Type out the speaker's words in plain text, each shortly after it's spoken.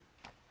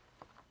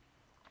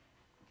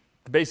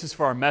The basis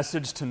for our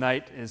message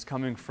tonight is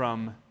coming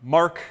from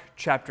Mark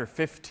chapter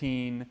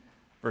 15,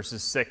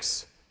 verses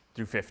 6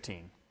 through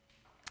 15.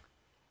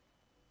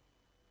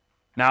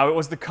 Now it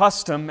was the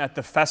custom at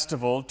the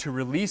festival to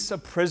release a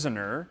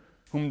prisoner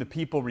whom the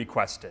people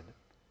requested.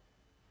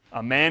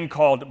 A man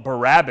called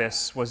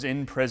Barabbas was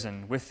in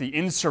prison with the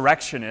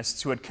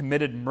insurrectionists who had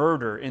committed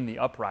murder in the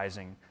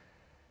uprising.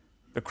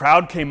 The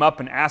crowd came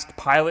up and asked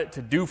Pilate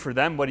to do for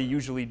them what he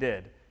usually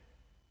did.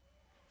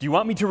 "Do you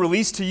want me to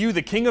release to you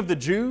the king of the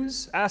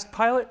Jews?" asked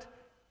Pilate,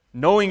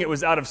 knowing it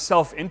was out of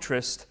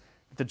self-interest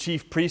that the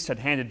chief priests had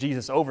handed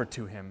Jesus over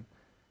to him.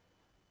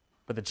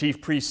 But the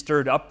chief priests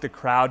stirred up the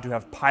crowd to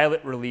have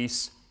Pilate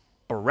release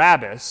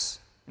Barabbas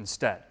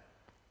instead.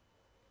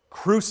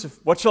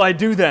 "What shall I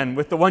do then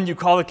with the one you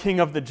call the king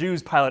of the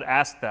Jews?" Pilate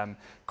asked them.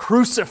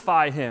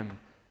 "Crucify him,"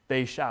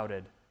 they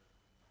shouted.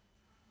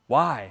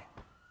 "Why?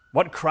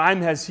 What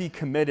crime has he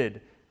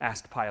committed?"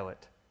 asked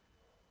Pilate.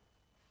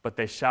 But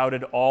they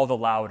shouted all the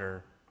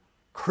louder,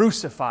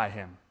 "Crucify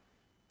him."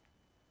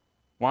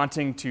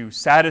 Wanting to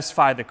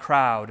satisfy the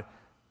crowd,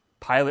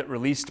 Pilate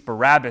released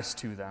Barabbas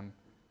to them.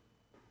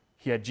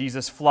 He had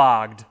Jesus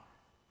flogged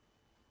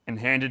and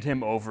handed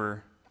him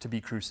over to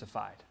be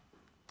crucified.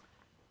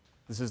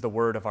 This is the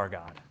word of our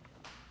God.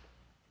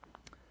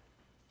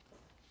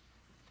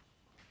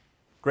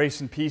 Grace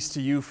and peace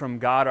to you from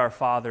God our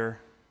Father,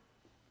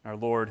 our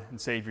Lord and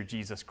Savior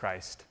Jesus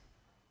Christ.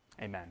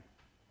 Amen.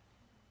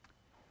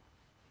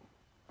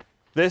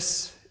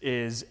 This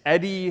is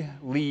Eddie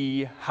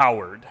Lee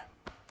Howard.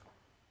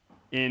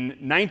 In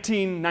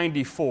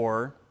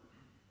 1994,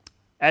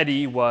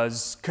 Eddie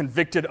was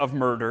convicted of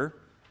murder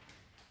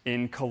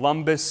in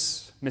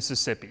Columbus,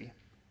 Mississippi,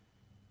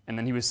 and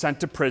then he was sent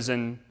to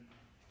prison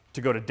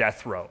to go to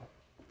death row.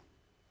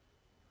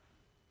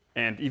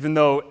 And even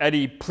though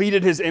Eddie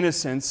pleaded his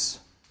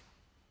innocence,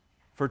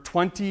 for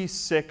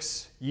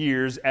 26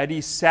 years, Eddie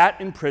sat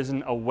in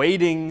prison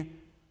awaiting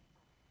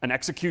an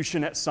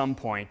execution at some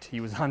point. He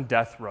was on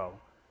death row.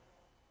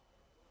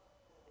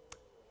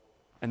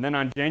 And then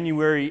on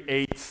January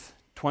 8th,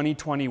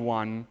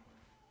 2021,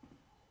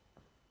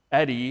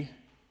 Eddie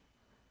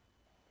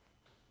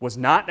was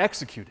not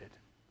executed.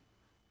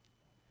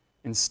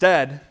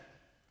 Instead,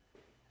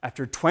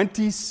 after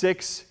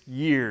 26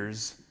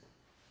 years,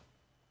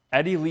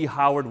 Eddie Lee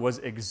Howard was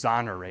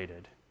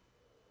exonerated.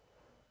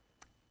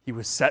 He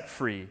was set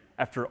free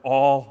after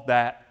all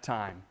that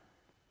time.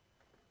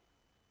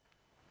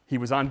 He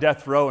was on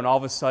death row, and all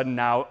of a sudden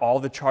now all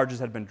the charges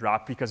had been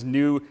dropped because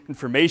new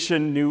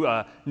information, new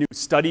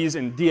studies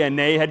in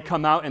DNA had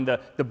come out, and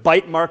the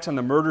bite marks on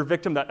the murder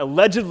victim that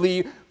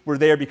allegedly were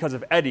there because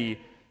of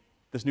Eddie,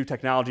 this new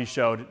technology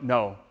showed,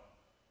 no,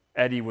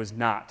 Eddie was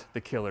not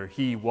the killer.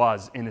 He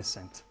was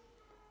innocent.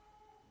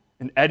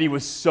 And Eddie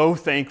was so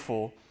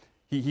thankful.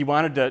 He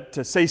wanted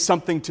to say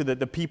something to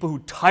the people who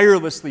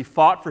tirelessly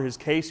fought for his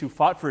case, who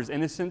fought for his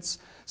innocence.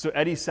 So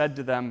Eddie said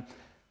to them,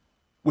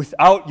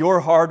 "Without your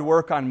hard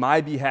work on my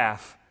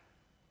behalf,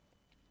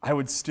 I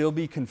would still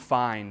be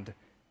confined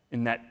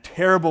in that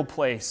terrible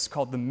place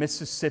called the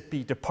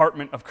Mississippi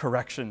Department of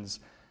Corrections,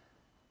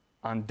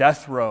 on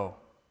death row,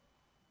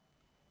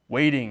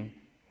 waiting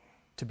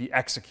to be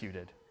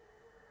executed.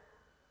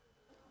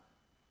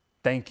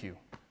 Thank you."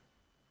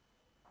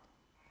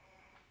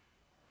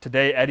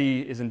 Today,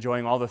 Eddie is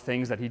enjoying all the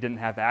things that he didn't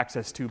have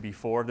access to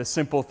before. The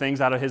simple things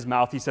out of his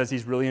mouth. He says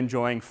he's really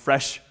enjoying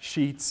fresh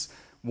sheets,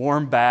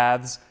 warm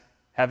baths,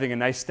 having a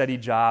nice steady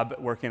job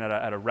working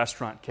at a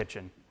restaurant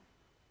kitchen.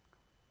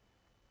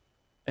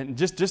 And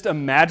just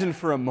imagine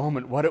for a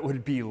moment what it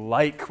would be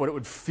like, what it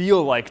would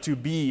feel like to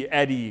be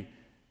Eddie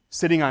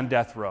sitting on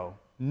death row,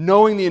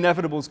 knowing the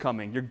inevitable is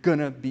coming. You're going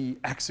to be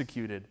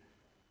executed.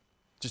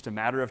 Just a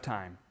matter of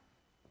time.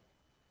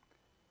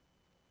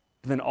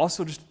 But then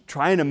also just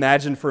try and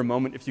imagine for a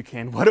moment, if you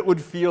can, what it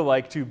would feel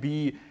like to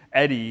be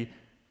Eddie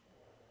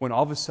when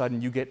all of a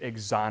sudden you get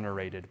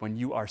exonerated, when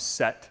you are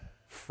set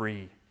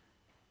free.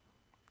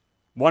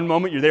 One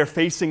moment you're there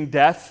facing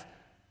death,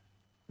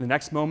 the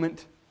next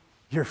moment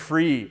you're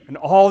free, and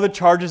all the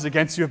charges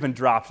against you have been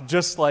dropped,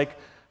 just like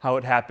how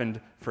it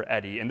happened for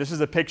Eddie. And this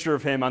is a picture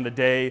of him on the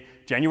day,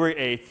 January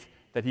 8th,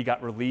 that he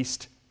got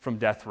released from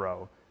death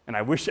row. And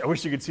I wish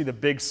you could see the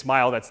big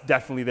smile that's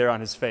definitely there on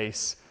his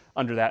face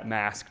under that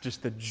mask,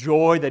 just the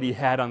joy that he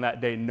had on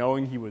that day,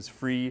 knowing he was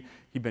free,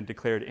 he'd been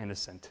declared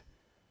innocent.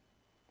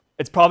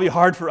 It's probably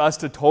hard for us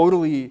to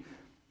totally,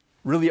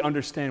 really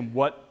understand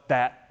what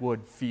that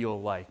would feel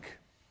like.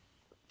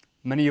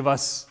 Many of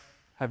us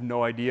have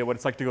no idea what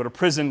it's like to go to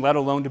prison, let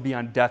alone to be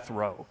on death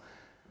row.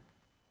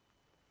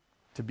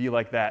 To be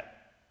like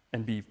that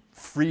and be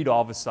freed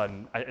all of a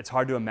sudden, it's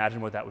hard to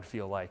imagine what that would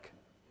feel like.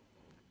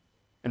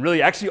 And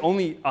really, actually,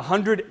 only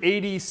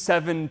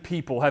 187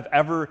 people have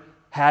ever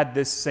had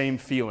this same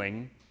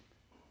feeling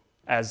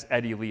as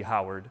Eddie Lee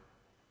Howard.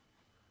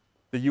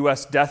 The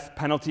U.S. Death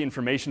Penalty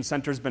Information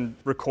Center has been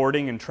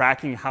recording and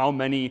tracking how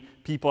many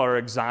people are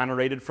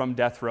exonerated from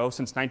death row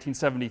since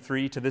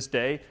 1973 to this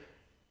day.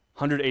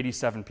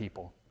 187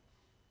 people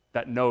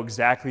that know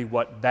exactly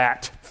what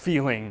that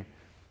feeling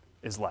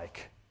is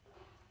like.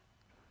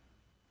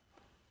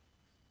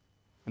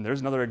 And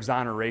there's another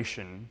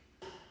exoneration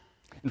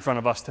in front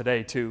of us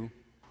today, too.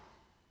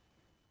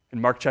 In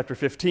Mark chapter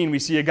 15, we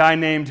see a guy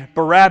named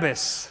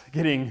Barabbas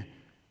getting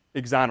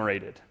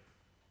exonerated.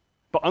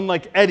 But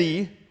unlike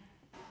Eddie,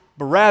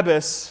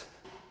 Barabbas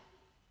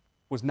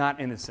was not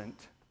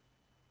innocent.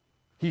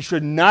 He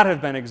should not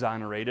have been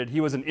exonerated.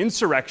 He was an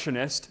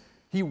insurrectionist.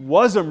 He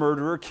was a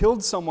murderer,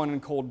 killed someone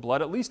in cold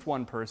blood, at least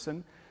one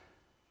person.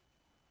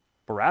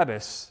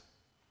 Barabbas,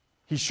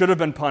 he should have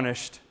been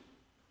punished,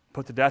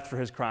 put to death for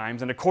his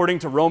crimes, and according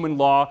to Roman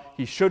law,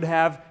 he should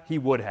have, he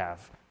would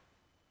have.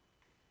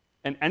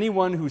 And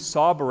anyone who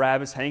saw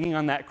Barabbas hanging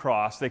on that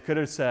cross, they could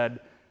have said,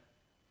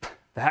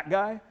 that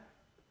guy,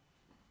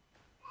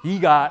 he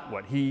got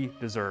what he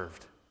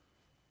deserved.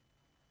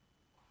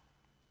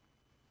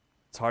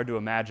 It's hard to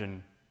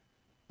imagine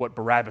what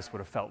Barabbas would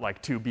have felt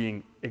like, too,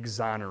 being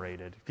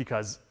exonerated,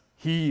 because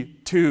he,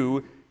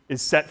 too,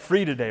 is set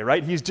free today,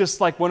 right? He's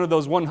just like one of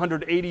those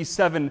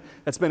 187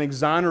 that's been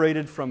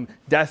exonerated from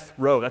death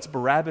row. That's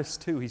Barabbas,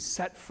 too. He's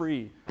set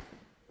free.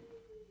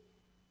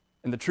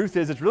 And the truth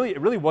is, it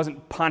really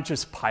wasn't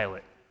Pontius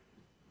Pilate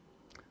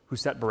who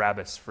set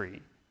Barabbas free.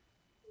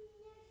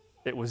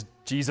 It was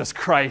Jesus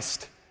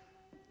Christ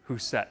who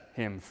set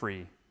him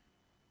free.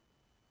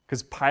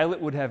 Because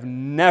Pilate would have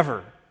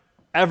never,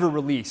 ever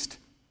released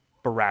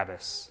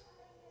Barabbas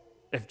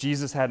if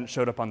Jesus hadn't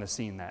showed up on the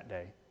scene that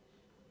day.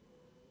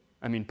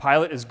 I mean,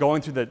 Pilate is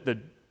going through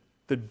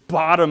the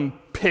bottom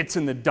pits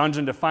in the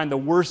dungeon to find the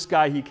worst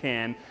guy he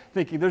can,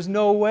 thinking there's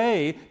no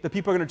way that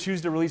people are going to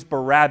choose to release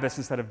Barabbas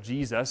instead of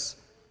Jesus,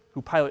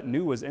 who Pilate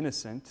knew was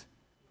innocent.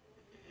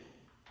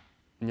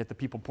 And yet the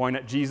people point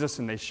at Jesus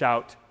and they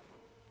shout,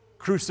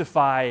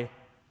 "Crucify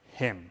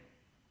him."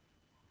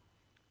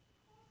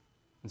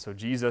 And so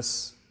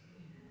Jesus,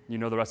 you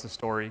know the rest of the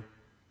story,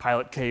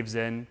 Pilate caves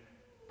in,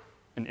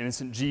 and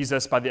innocent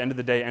Jesus, by the end of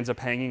the day, ends up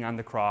hanging on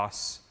the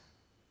cross,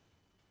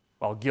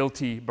 while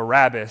guilty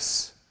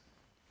Barabbas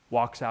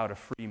walks out a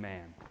free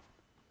man.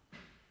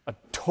 A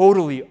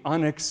totally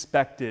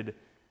unexpected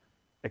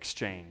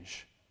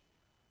exchange.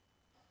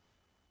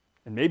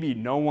 And maybe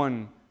no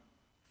one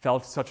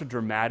felt such a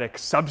dramatic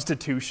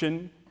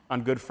substitution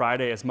on Good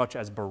Friday as much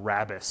as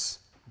Barabbas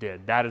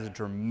did. That is a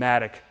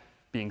dramatic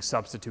being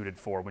substituted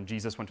for when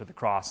Jesus went to the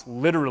cross,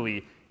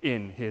 literally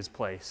in his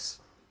place.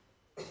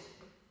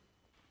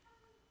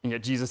 And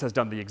yet Jesus has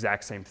done the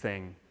exact same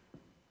thing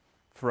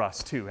for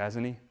us too,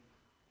 hasn't he?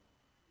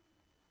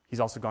 He's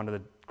also gone to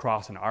the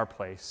cross in our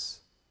place.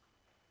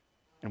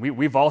 And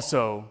we've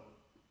also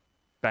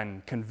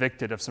been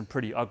convicted of some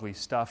pretty ugly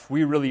stuff.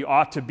 We really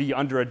ought to be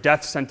under a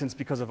death sentence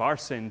because of our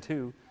sin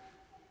too.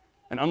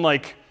 And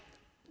unlike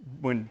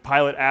when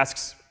Pilate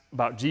asks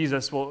about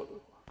Jesus, well,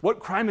 what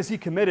crime has he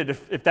committed?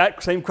 If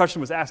that same question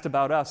was asked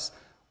about us,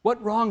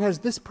 what wrong has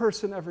this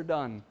person ever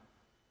done?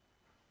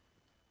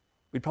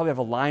 We'd probably have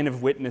a line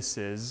of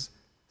witnesses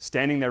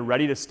standing there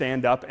ready to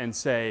stand up and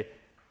say,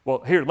 well,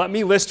 here, let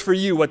me list for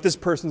you what this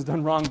person's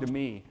done wrong to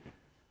me.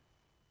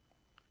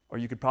 Or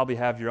you could probably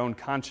have your own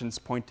conscience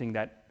pointing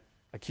that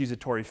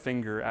accusatory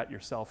finger at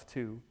yourself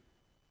too.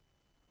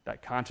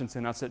 That conscience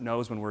in us that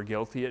knows when we're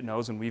guilty, it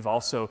knows when we've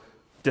also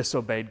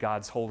disobeyed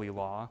God's holy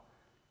law.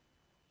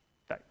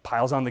 That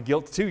piles on the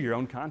guilt too, your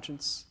own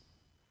conscience.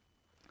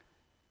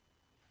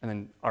 And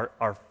then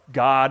our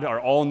God, our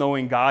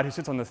all-knowing God who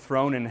sits on the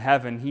throne in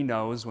heaven, he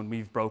knows when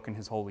we've broken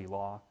his holy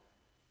law.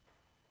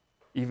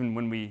 Even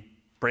when we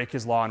break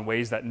his law in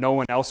ways that no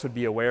one else would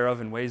be aware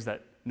of, in ways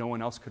that no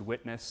one else could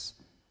witness,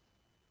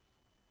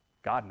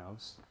 God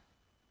knows.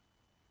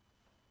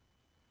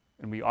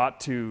 And we ought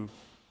to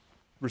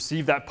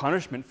receive that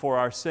punishment for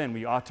our sin.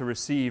 We ought to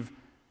receive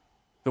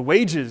the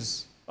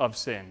wages of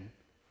sin,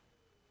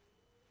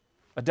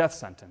 a death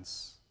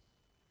sentence,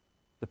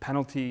 the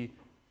penalty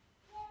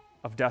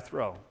of death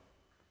row.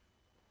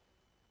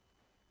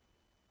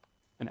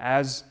 And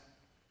as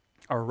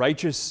our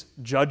righteous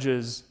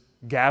judge's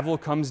gavel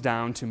comes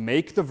down to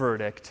make the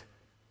verdict,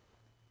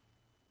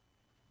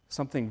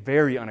 something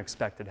very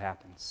unexpected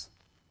happens.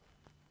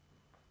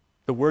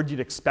 The word you'd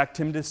expect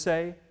him to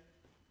say,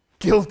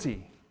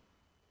 guilty,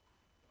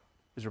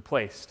 is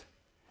replaced,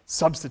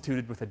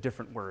 substituted with a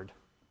different word.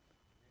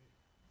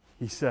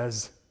 He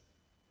says,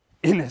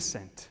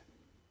 innocent.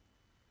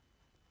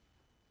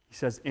 He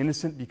says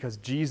innocent because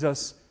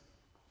Jesus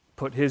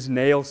put his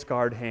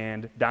nail-scarred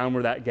hand down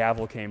where that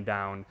gavel came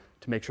down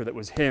to make sure that it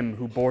was him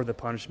who bore the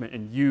punishment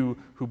and you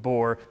who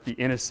bore the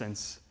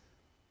innocence.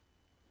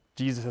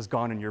 Jesus has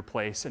gone in your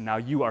place, and now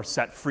you are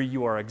set free.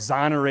 You are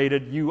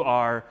exonerated. You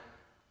are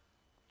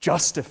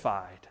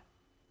justified.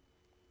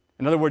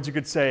 In other words, you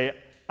could say,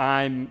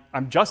 I'm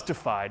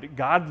justified.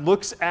 God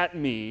looks at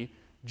me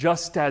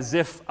just as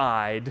if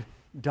I'd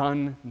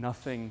done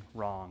nothing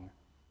wrong.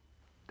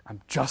 I'm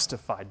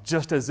justified,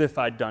 just as if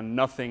I'd done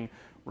nothing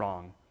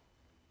wrong.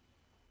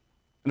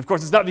 And of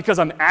course, it's not because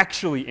I'm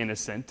actually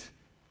innocent.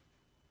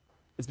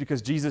 It's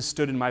because Jesus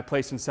stood in my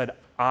place and said,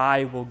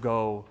 I will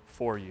go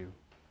for you.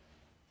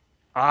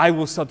 I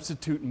will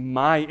substitute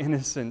my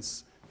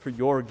innocence for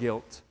your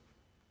guilt.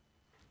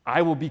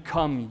 I will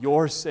become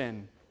your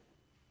sin.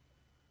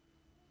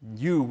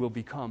 You will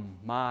become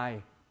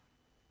my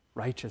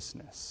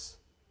righteousness.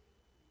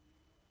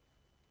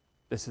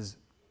 This is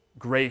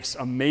grace,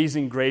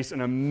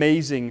 an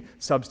amazing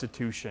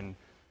substitution.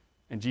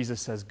 And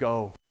Jesus says,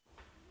 go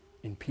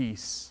in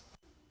peace.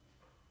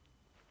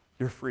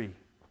 You're free.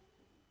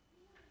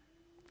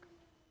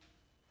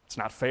 It's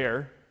not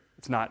fair.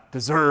 It's not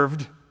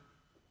deserved.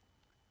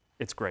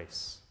 It's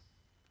grace.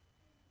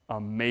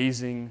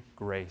 Amazing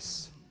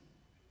grace.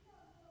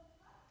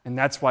 And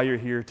that's why you're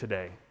here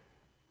today.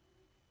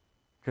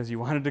 Because you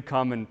wanted to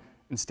come and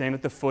stand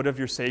at the foot of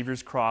your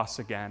Savior's cross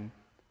again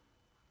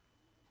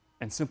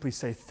and simply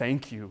say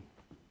thank you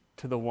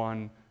to the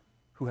one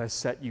who has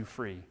set you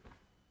free.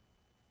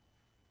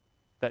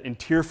 That in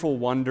tearful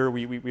wonder,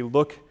 we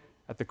look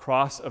at the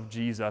cross of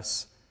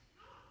Jesus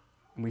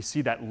and we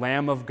see that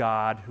Lamb of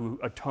God who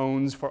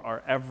atones for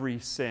our every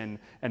sin.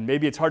 And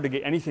maybe it's hard to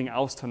get anything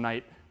else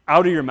tonight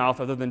out of your mouth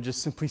other than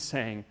just simply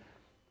saying,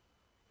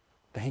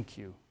 thank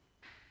you.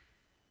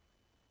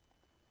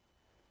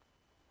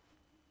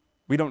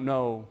 We don't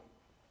know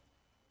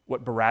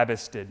what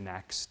Barabbas did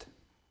next.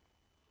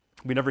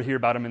 We never hear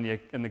about him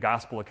in the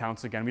gospel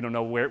accounts again. We don't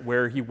know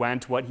where he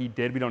went, what he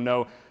did. We don't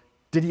know,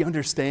 did he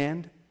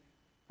understand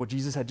what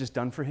Jesus had just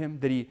done for him?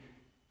 Did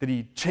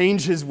he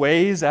change his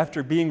ways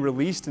after being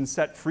released and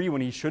set free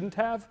when he shouldn't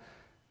have?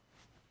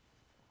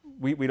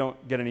 We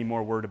don't get any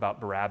more word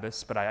about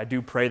Barabbas, but I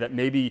do pray that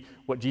maybe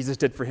what Jesus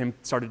did for him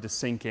started to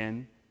sink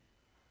in,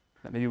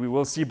 that maybe we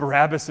will see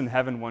Barabbas in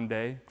heaven one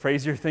day.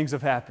 Crazier things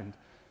have happened.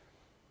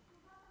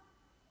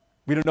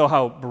 We don't know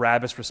how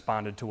Barabbas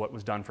responded to what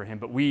was done for him,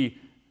 but we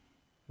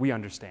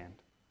understand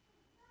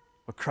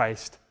what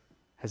Christ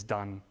has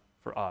done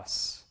for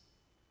us.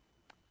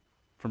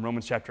 From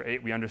Romans chapter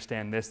 8, we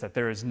understand this, that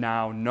there is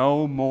now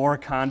no more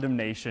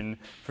condemnation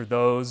for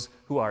those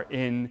who are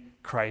in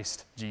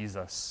Christ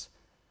Jesus.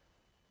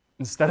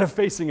 Instead of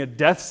facing a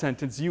death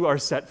sentence, you are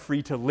set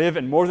free to live,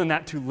 and more than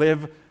that, to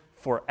live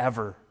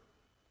forever.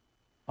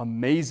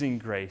 Amazing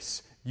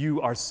grace.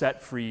 You are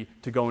set free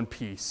to go in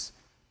peace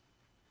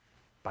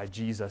by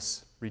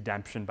Jesus'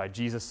 redemption, by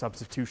Jesus'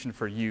 substitution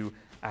for you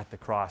at the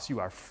cross.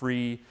 You are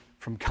free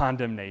from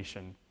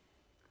condemnation.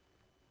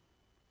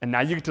 And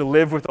now you get to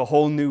live with a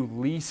whole new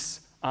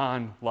lease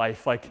on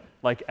life, like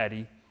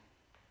Eddie.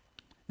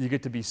 You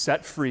get to be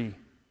set free.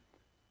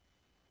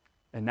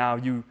 And now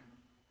you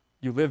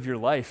live your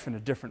life in a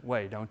different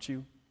way, don't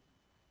you?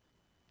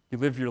 You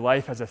live your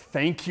life as a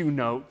thank you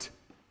note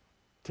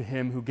to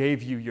him who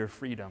gave you your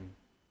freedom.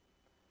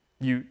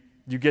 You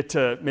get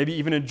to maybe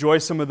even enjoy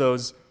some of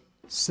those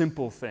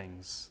simple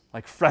things,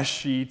 like fresh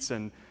sheets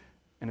and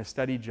a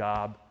steady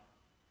job,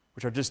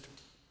 which are just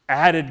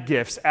added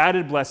gifts,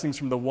 added blessings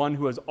from the one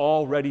who has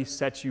already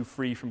set you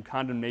free from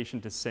condemnation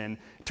to sin.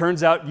 It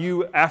turns out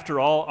you, after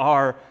all,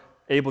 are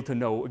able to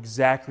know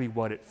exactly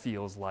what it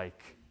feels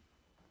like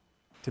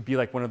to be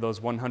like one of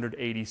those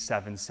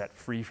 187 set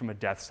free from a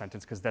death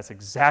sentence, because that's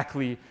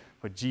exactly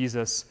what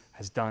Jesus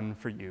has done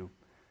for you.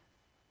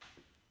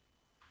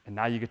 And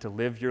now you get to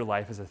live your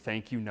life as a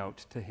thank you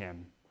note to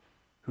him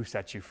who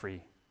set you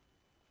free.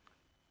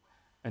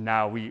 And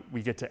now we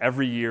get to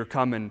every year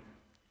come and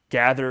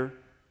gather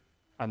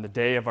on the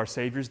day of our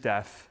Savior's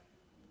death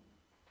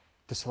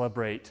to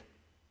celebrate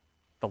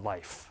the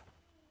life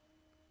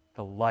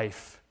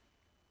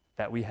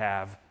that we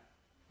have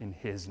in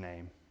his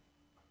name.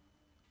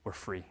 We're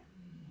free.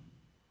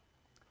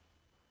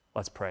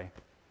 Let's pray.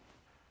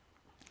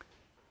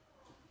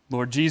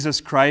 Lord Jesus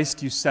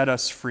Christ, you set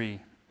us free.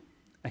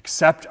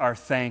 Accept our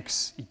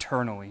thanks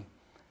eternally.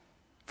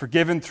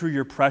 Forgiven through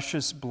your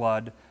precious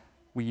blood,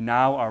 we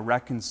now are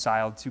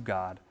reconciled to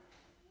God.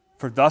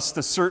 For thus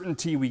the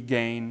certainty we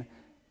gain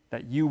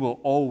that you will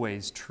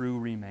always true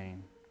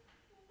remain,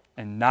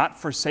 and not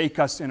forsake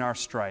us in our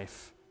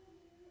strife,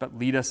 but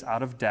lead us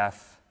out of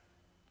death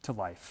to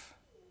life.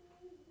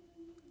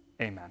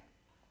 Amen.